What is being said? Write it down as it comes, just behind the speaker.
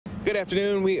Good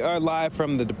afternoon. We are live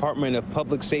from the Department of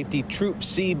Public Safety Troop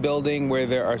C building, where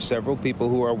there are several people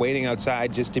who are waiting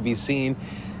outside just to be seen.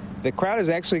 The crowd has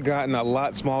actually gotten a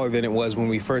lot smaller than it was when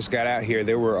we first got out here.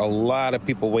 There were a lot of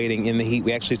people waiting in the heat.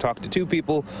 We actually talked to two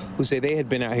people who say they had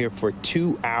been out here for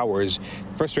 2 hours.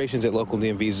 Frustrations at local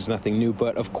DMVs is nothing new,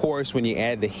 but of course, when you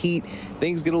add the heat,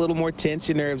 things get a little more tense.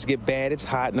 Your nerves get bad. It's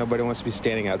hot. Nobody wants to be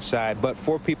standing outside. But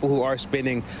for people who are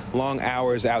spending long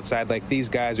hours outside, like these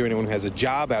guys or anyone who has a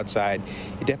job outside,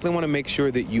 you definitely want to make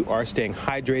sure that you are staying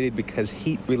hydrated because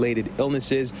heat-related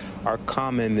illnesses are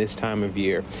common this time of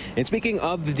year. And speaking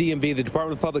of the DMV, the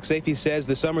Department of Public Safety says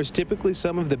the summer is typically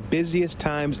some of the busiest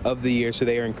times of the year, so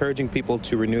they are encouraging people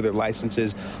to renew their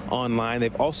licenses online.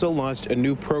 They've also launched a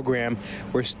new program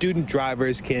where student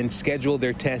drivers can schedule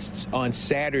their tests on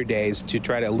Saturdays to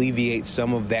try to alleviate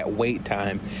some of that wait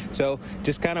time. So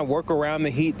just kind of work around the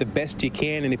heat the best you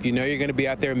can, and if you know you're going to be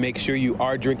out there, make sure you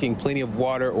are drinking plenty of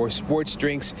water or sports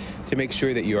drinks to make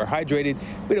sure that you are hydrated.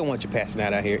 We don't want you passing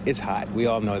out here. It's hot. We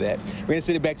all know that. We're going to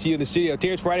send it back to you in the studio.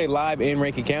 Terrence Friday live in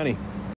Rankin County.